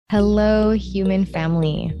Hello, human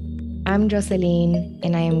family. I'm Jocelyn,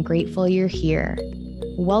 and I am grateful you're here.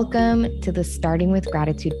 Welcome to the Starting with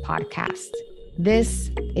Gratitude podcast.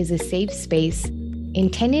 This is a safe space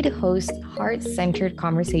intended to host heart-centered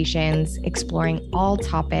conversations exploring all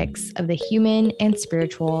topics of the human and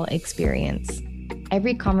spiritual experience.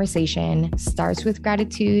 Every conversation starts with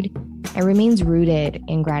gratitude and remains rooted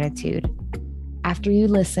in gratitude. After you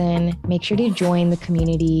listen, make sure to join the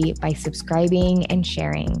community by subscribing and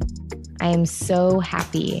sharing. I am so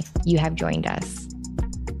happy you have joined us.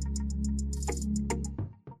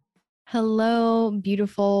 Hello,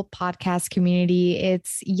 beautiful podcast community.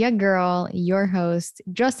 It's your girl, your host,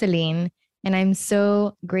 Jocelyn, and I'm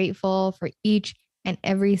so grateful for each and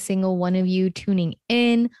every single one of you tuning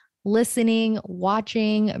in, listening,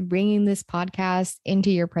 watching, bringing this podcast into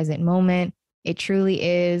your present moment. It truly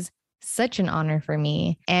is such an honor for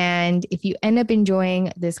me. And if you end up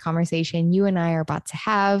enjoying this conversation you and I are about to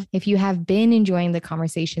have, if you have been enjoying the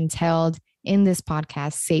conversations held in this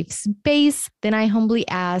podcast safe space, then I humbly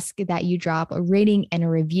ask that you drop a rating and a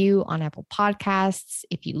review on Apple Podcasts.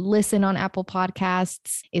 If you listen on Apple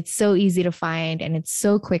Podcasts, it's so easy to find and it's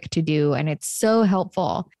so quick to do. And it's so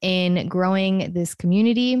helpful in growing this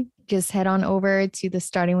community. Just head on over to the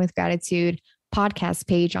Starting with Gratitude podcast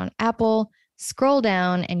page on Apple. Scroll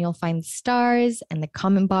down and you'll find stars and the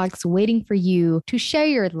comment box waiting for you to share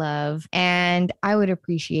your love. And I would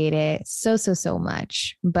appreciate it so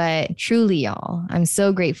much. But truly, y'all, I'm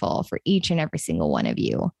so grateful for each and every single one of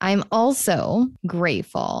you. I'm also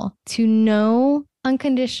grateful to know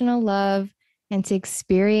unconditional love and to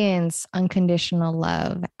experience unconditional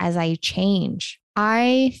love as I change.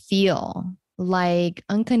 I feel like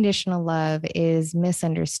unconditional love is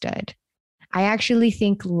misunderstood. I actually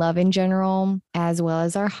think love in general, as well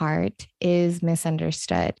as our heart, is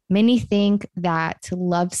misunderstood. Many think that to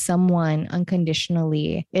love someone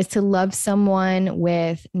unconditionally is to love someone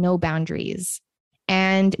with no boundaries.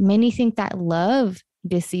 And many think that love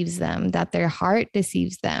deceives them, that their heart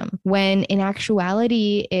deceives them, when in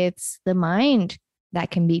actuality, it's the mind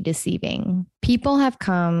that can be deceiving. People have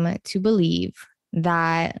come to believe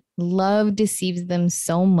that love deceives them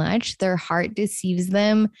so much, their heart deceives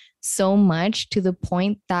them so much to the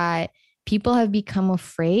point that people have become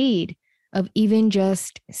afraid of even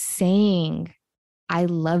just saying, I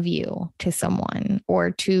love you to someone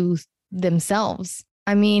or to themselves.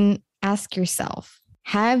 I mean, ask yourself,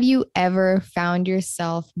 have you ever found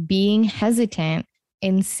yourself being hesitant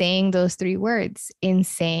in saying those three words, in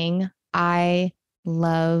saying, I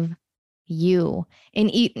love you,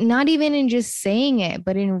 and not even in just saying it,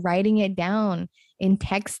 but in writing it down, in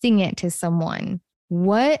texting it to someone?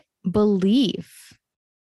 What belief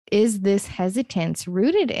is this hesitance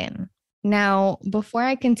rooted in? Now, before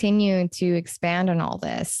I continue to expand on all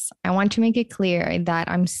this, I want to make it clear that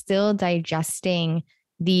I'm still digesting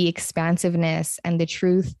the expansiveness and the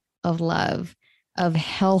truth of love, of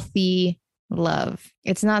healthy love.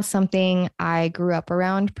 It's not something I grew up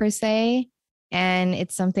around per se. And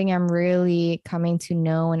it's something I'm really coming to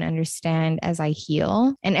know and understand as I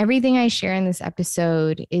heal. And everything I share in this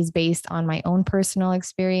episode is based on my own personal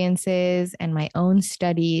experiences and my own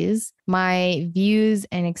studies. My views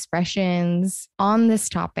and expressions on this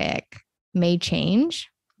topic may change,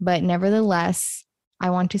 but nevertheless, I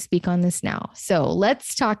want to speak on this now. So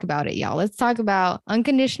let's talk about it, y'all. Let's talk about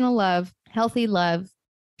unconditional love, healthy love,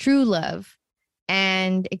 true love,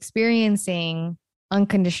 and experiencing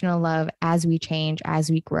unconditional love as we change, as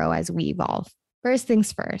we grow, as we evolve. First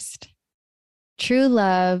things first, true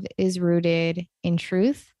love is rooted in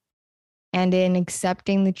truth and in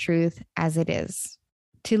accepting the truth as it is.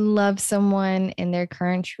 To love someone in their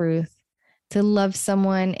current truth, to love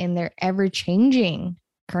someone in their ever-changing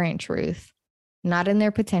current truth, not in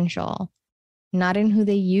their potential, not in who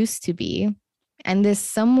they used to be. And this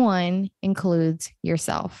someone includes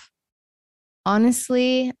yourself.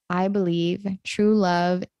 Honestly, I believe true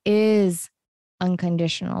love is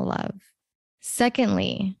unconditional love.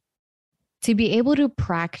 Secondly, to be able to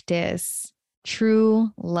practice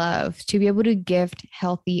true love, to be able to gift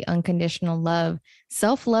healthy, unconditional love,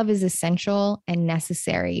 self-love is essential and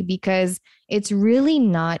necessary, because it's really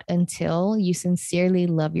not until you sincerely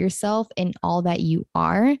love yourself in all that you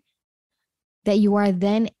are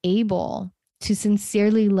then able to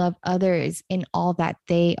sincerely love others in all that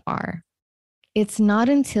they are. It's not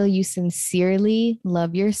until you sincerely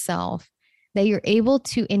love yourself that you're able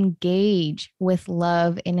to engage with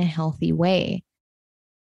love in a healthy way.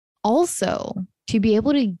 Also, to be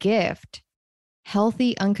able to gift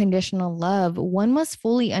healthy, unconditional love, one must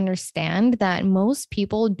fully understand that most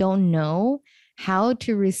people don't know how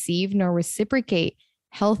to receive nor reciprocate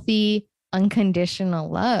healthy, unconditional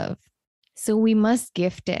love. So we must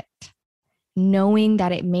gift it, knowing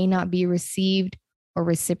that it may not be received or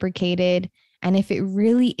reciprocated. And if it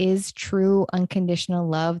really is true unconditional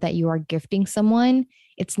love that you are gifting someone,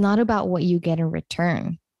 it's not about what you get in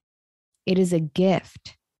return. It is a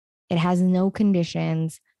gift. It has no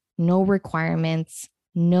conditions, no requirements,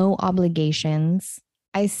 no obligations.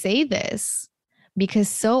 I say this because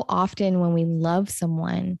so often when we love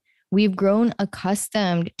someone, we've grown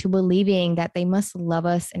accustomed to believing that they must love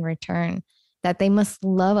us in return, that they must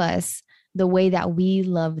love us the way that we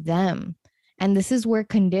love them. And this is where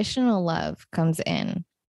conditional love comes in.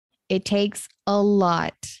 It takes a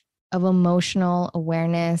lot of emotional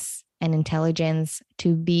awareness and intelligence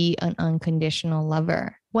to be an unconditional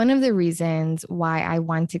lover. One of the reasons why I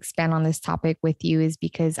want to expand on this topic with you is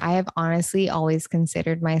because I have honestly always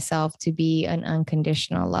considered myself to be an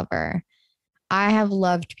unconditional lover. I have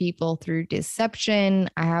loved people through deception.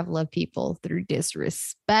 I have loved people through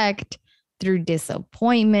disrespect, through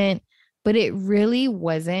disappointment, but it really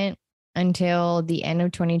wasn't until the end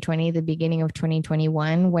of 2020, the beginning of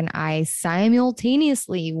 2021, when I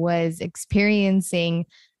simultaneously was experiencing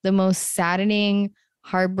the most saddening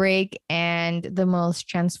heartbreak and the most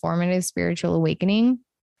transformative spiritual awakening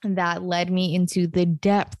that led me into the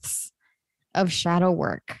depths of shadow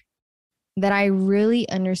work, that I really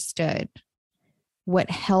understood what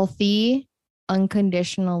healthy,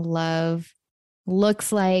 unconditional love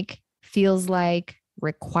looks like, feels like,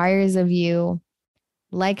 requires of you.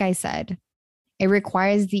 Like I said, it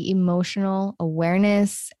requires the emotional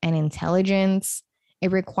awareness and intelligence.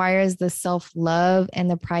 It requires the self-love and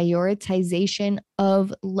the prioritization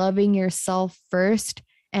of loving yourself first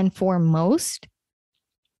and foremost.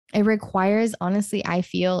 It requires, honestly, I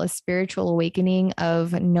feel a spiritual awakening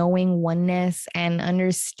of knowing oneness and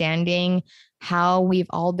understanding how we've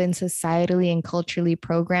all been societally and culturally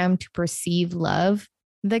programmed to perceive love.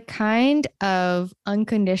 The kind of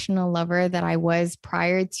unconditional lover that I was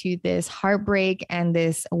prior to this heartbreak and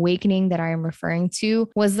this awakening that I am referring to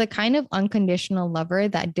was the kind of unconditional lover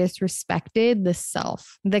that disrespected the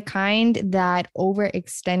self, the kind that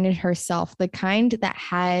overextended herself, the kind that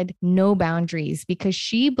had no boundaries because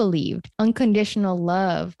she believed unconditional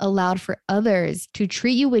love allowed for others to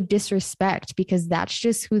treat you with disrespect because that's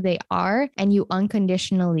just who they are and you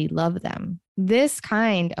unconditionally love them. This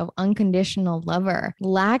kind of unconditional lover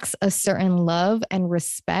lacks a certain love and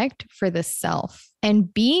respect for the self.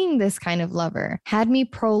 And being this kind of lover had me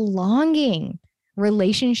prolonging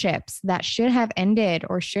relationships that should have ended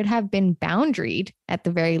or should have been boundaried at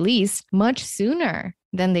the very least much sooner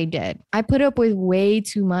than they did. I put up with way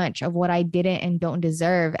too much of what I didn't and don't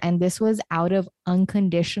deserve. And this was out of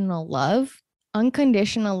unconditional love.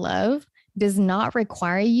 Unconditional love does not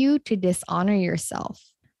require you to dishonor yourself.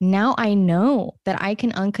 Now I know that I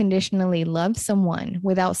can unconditionally love someone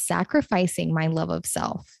without sacrificing my love of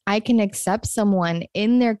self. I can accept someone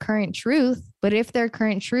in their current truth, but if their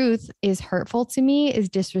current truth is hurtful to me, is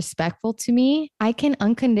disrespectful to me, I can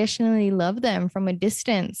unconditionally love them from a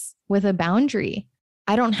distance with a boundary.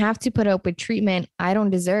 I don't have to put up with treatment I don't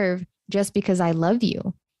deserve just because I love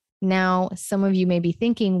you. Now, some of you may be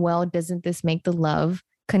thinking, well, doesn't this make the love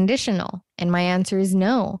conditional? And my answer is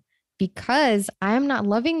no. Because I am not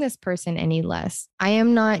loving this person any less. I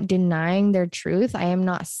am not denying their truth. I am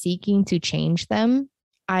not seeking to change them.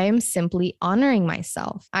 I am simply honoring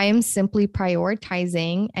myself. I am simply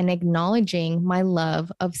prioritizing and acknowledging my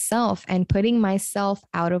love of self and putting myself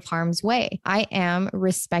out of harm's way. I am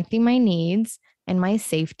respecting my needs and my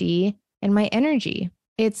safety and my energy.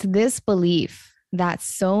 It's this belief that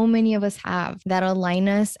so many of us have that align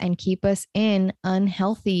us and keep us in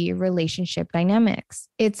unhealthy relationship dynamics.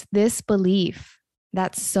 It's this belief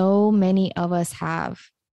that so many of us have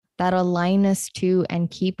that align us to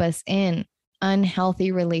and keep us in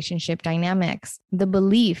unhealthy relationship dynamics. The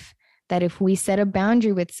belief that if we set a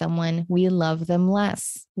boundary with someone, we love them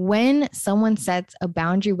less. When someone sets a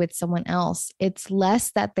boundary with someone else, it's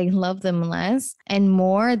less that they love them less and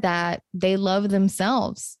more that they love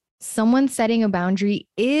themselves. Someone setting a boundary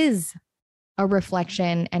is a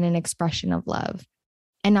reflection and an expression of love.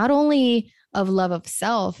 And not only of love of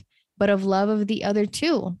self, but of love of the other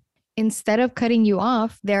too. Instead of cutting you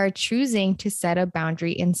off, they are choosing to set a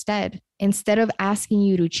boundary instead. Instead of asking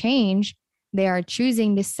you to change, they are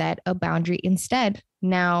choosing to set a boundary instead.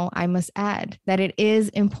 Now, I must add that it is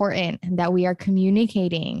important that we are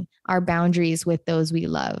communicating our boundaries with those we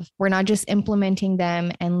love. We're not just implementing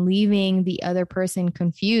them and leaving the other person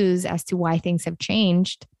confused as to why things have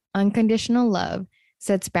changed. Unconditional love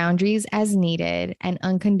sets boundaries as needed, and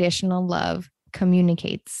unconditional love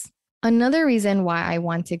communicates. Another reason why I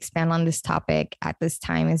want to expand on this topic at this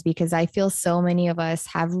time is because I feel so many of us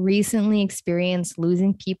have recently experienced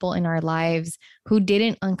losing people in our lives who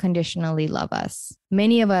didn't unconditionally love us.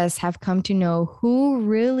 Many of us have come to know who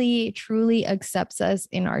really truly accepts us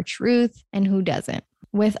in our truth and who doesn't.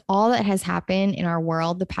 With all that has happened in our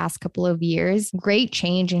world the past couple of years, great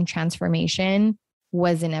change and transformation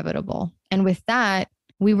was inevitable. And with that,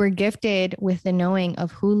 we were gifted with the knowing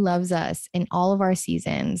of who loves us in all of our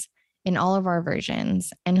seasons, in all of our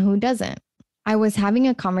versions, and who doesn't. I was having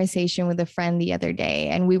a conversation with a friend the other day,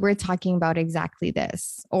 and we were talking about exactly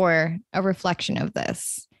this, or a reflection of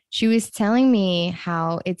this. She was telling me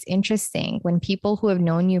how it's interesting when people who have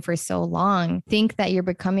known you for so long think that you're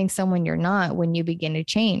becoming someone you're not when you begin to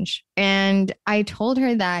change. And I told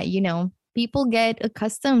her that, people get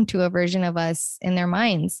accustomed to a version of us in their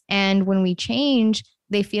minds. And when we change,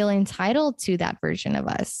 they feel entitled to that version of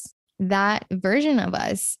us. That version of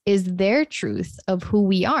us is their truth of who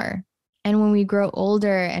we are. And when we grow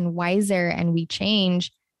older and wiser and we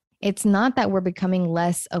change, it's not that we're becoming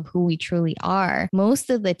less of who we truly are. Most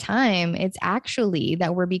of the time, it's actually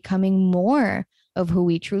that we're becoming more of who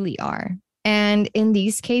we truly are. And in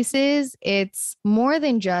these cases, it's more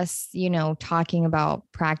than just, talking about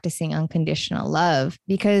practicing unconditional love.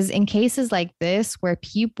 Because in cases like this, where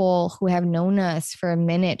people who have known us for a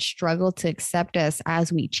minute struggle to accept us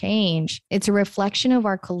as we change, it's a reflection of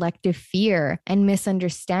our collective fear and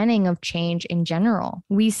misunderstanding of change in general.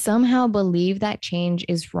 We somehow believe that change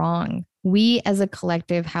is wrong. We as a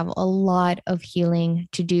collective have a lot of healing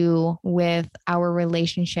to do with our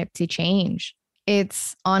relationship to change.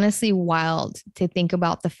 It's honestly wild to think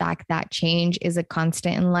about the fact that change is a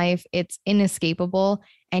constant in life. It's inescapable,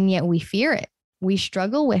 and yet we fear it. We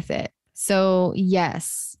struggle with it. So,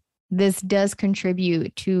 yes, this does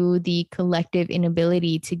contribute to the collective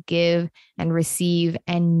inability to give and receive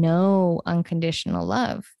and know unconditional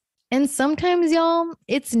love. And sometimes, y'all,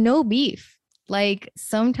 it's no beef. Like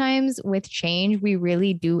sometimes with change, we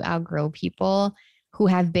really do outgrow people who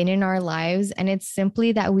have been in our lives. And it's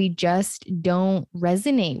simply that we just don't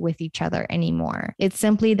resonate with each other anymore. It's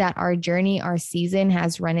simply that our journey, our season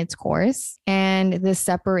has run its course. And the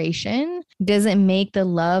separation doesn't make the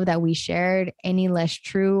love that we shared any less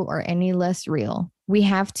true or any less real. We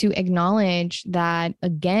have to acknowledge that,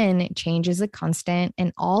 again, change is a constant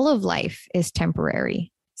and all of life is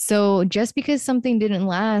temporary. So just because something didn't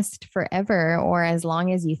last forever or as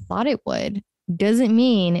long as you thought it would, doesn't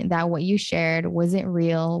mean that what you shared wasn't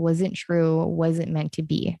real, wasn't true, wasn't meant to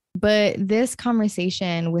be. But this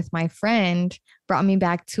conversation with my friend brought me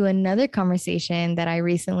back to another conversation that I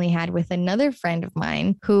recently had with another friend of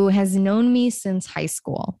mine who has known me since high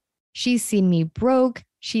school. She's seen me broke.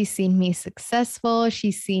 She's seen me successful.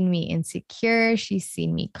 She's seen me insecure. She's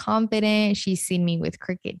seen me confident. She's seen me with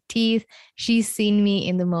crooked teeth. She's seen me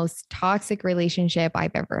in the most toxic relationship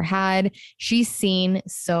I've ever had. She's seen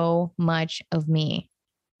so much of me.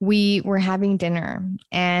 We were having dinner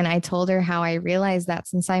and I told her how I realized that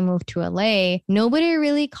since I moved to LA, nobody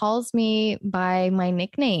really calls me by my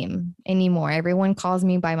nickname anymore. Everyone calls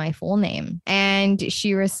me by my full name. And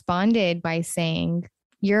she responded by saying,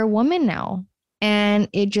 "You're a woman now." And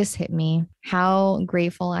it just hit me how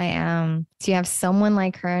grateful I am to have someone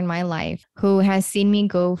like her in my life who has seen me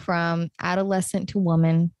go from adolescent to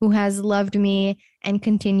woman, who has loved me and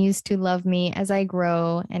continues to love me as I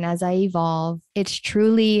grow and as I evolve. It's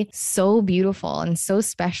truly so beautiful and so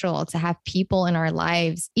special to have people in our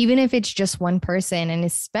lives, even if it's just one person, and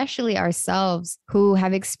especially ourselves who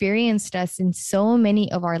have experienced us in so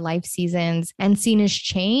many of our life seasons and seen us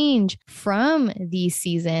change from these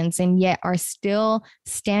seasons and yet are still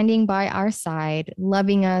standing by our side,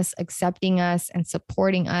 loving us, accepting us, and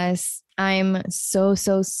supporting us. I'm so,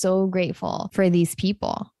 so, so grateful for these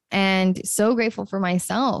people. And so grateful for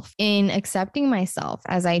myself in accepting myself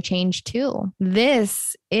as I change too.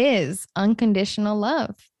 This is unconditional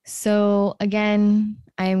love. So again,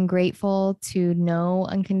 I'm grateful to know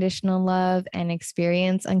unconditional love and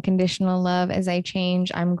experience unconditional love as I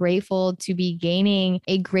change. I'm grateful to be gaining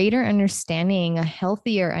a greater understanding, a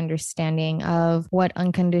healthier understanding of what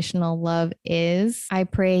unconditional love is. I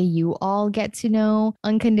pray you all get to know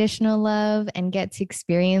unconditional love and get to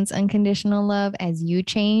experience unconditional love as you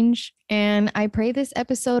change. And I pray this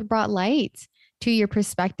episode brought light to your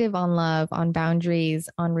perspective on love, on boundaries,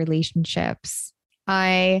 on relationships.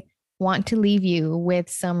 I want to leave you with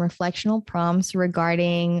some reflectional prompts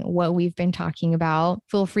regarding what we've been talking about.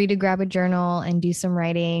 Feel free to grab a journal and do some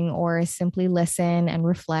writing or simply listen and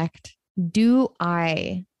reflect. Do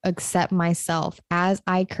I accept myself as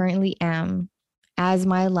I currently am, as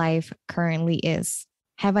my life currently is?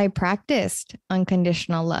 Have I practiced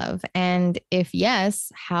unconditional love? And if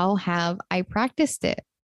yes, how have I practiced it?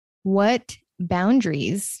 What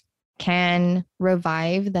boundaries can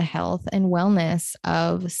revive the health and wellness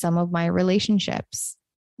of some of my relationships?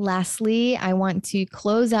 Lastly, I want to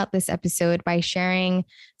close out this episode by sharing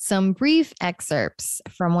some brief excerpts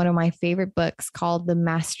from one of my favorite books called The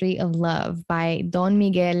Mastery of Love by Don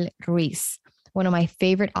Miguel Ruiz. One of my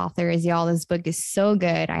favorite authors, y'all. This book is so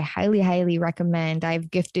good. I highly, highly recommend. I've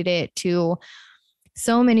gifted it to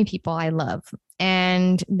so many people I love.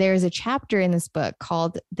 And there's a chapter in this book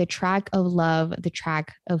called The Track of Love, The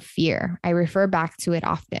Track of Fear. I refer back to it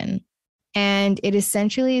often. And it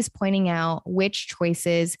essentially is pointing out which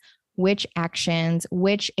choices, which actions,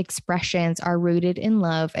 which expressions are rooted in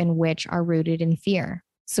love and which are rooted in fear.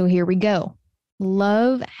 So here we go.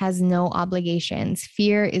 Love has no obligations.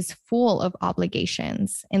 Fear is full of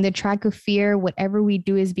obligations. In the track of fear, whatever we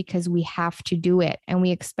do is because we have to do it, and we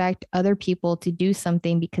expect other people to do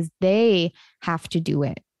something because they have to do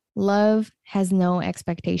it. Love has no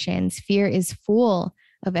expectations. Fear is full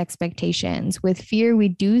of expectations. With fear, we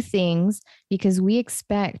do things because we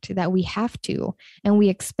expect that we have to, and we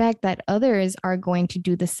expect that others are going to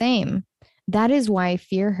do the same. That is why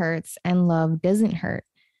fear hurts and love doesn't hurt.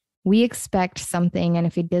 We expect something, and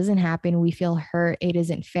if it doesn't happen, we feel hurt. It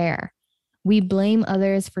isn't fair. We blame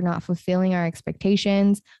others for not fulfilling our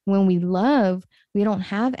expectations. When we love, we don't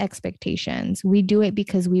have expectations. We do it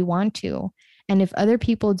because we want to. And if other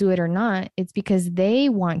people do it or not, it's because they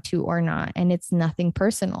want to or not, and it's nothing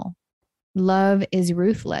personal. Love is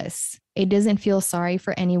ruthless. It doesn't feel sorry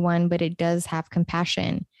for anyone, but it does have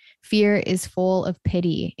compassion. Fear is full of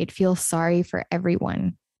pity. It feels sorry for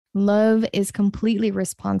everyone. Love is completely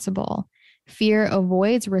responsible. Fear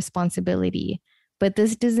avoids responsibility, but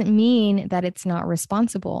this doesn't mean that it's not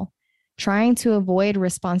responsible. Trying to avoid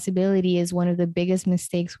responsibility is one of the biggest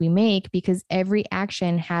mistakes we make because every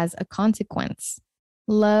action has a consequence.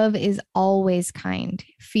 Love is always kind.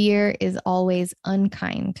 Fear is always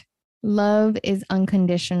unkind. Love is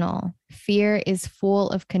unconditional. Fear is full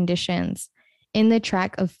of conditions. In the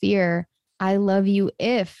track of fear, I love you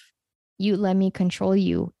if you let me control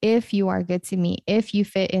you, if you are good to me, if you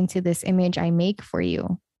fit into this image I make for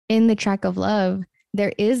you. In the track of love,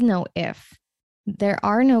 there is no if. There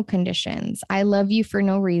are no conditions. I love you for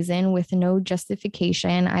no reason, with no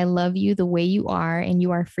justification. I love you the way you are, and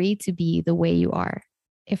you are free to be the way you are.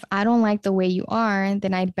 If I don't like the way you are,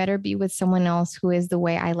 then I'd better be with someone else who is the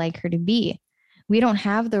way I like her to be. We don't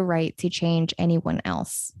have the right to change anyone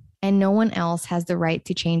else, and no one else has the right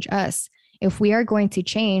to change us. If we are going to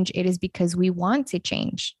change, it is because we want to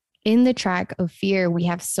change. In the track of fear, we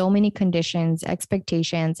have so many conditions,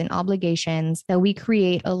 expectations, and obligations that we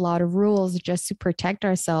create a lot of rules just to protect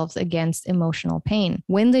ourselves against emotional pain.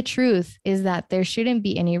 When the truth is that there shouldn't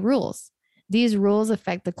be any rules. These rules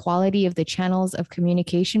affect the quality of the channels of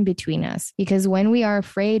communication between us, because when we are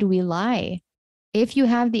afraid, we lie. If you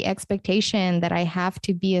have the expectation that I have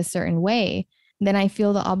to be a certain way, then I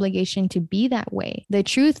feel the obligation to be that way. The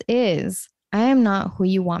truth is, I am not who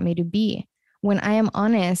you want me to be. When I am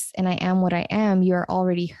honest and I am what I am, you are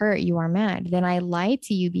already hurt, you are mad. Then I lie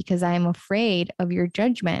to you because I am afraid of your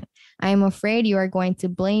judgment. I am afraid you are going to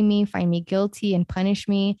blame me, find me guilty, and punish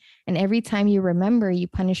me. And every time you remember, you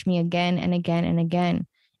punish me again and again and again.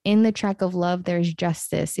 In the track of love, there's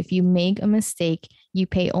justice. If you make a mistake, you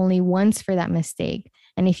pay only once for that mistake.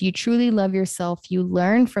 And if you truly love yourself, you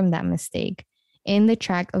learn from that mistake. In the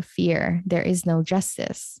track of fear, there is no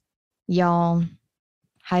justice. Y'all,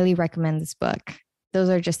 highly recommend this book. Those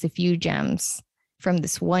are just a few gems from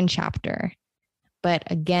this one chapter. But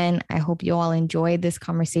again, I hope you all enjoyed this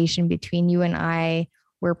conversation between you and I.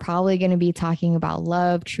 We're probably going to be talking about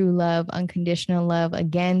love, true love, unconditional love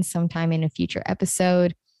again sometime in a future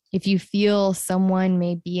episode. If you feel someone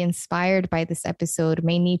may be inspired by this episode,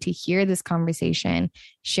 may need to hear this conversation,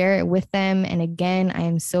 share it with them. And again, I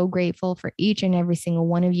am so grateful for each and every single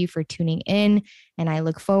one of you for tuning in. And I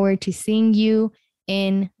look forward to seeing you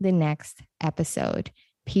in the next episode.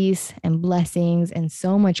 Peace and blessings and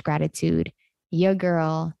so much gratitude. Your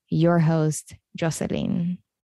girl, your host, Jocelyn.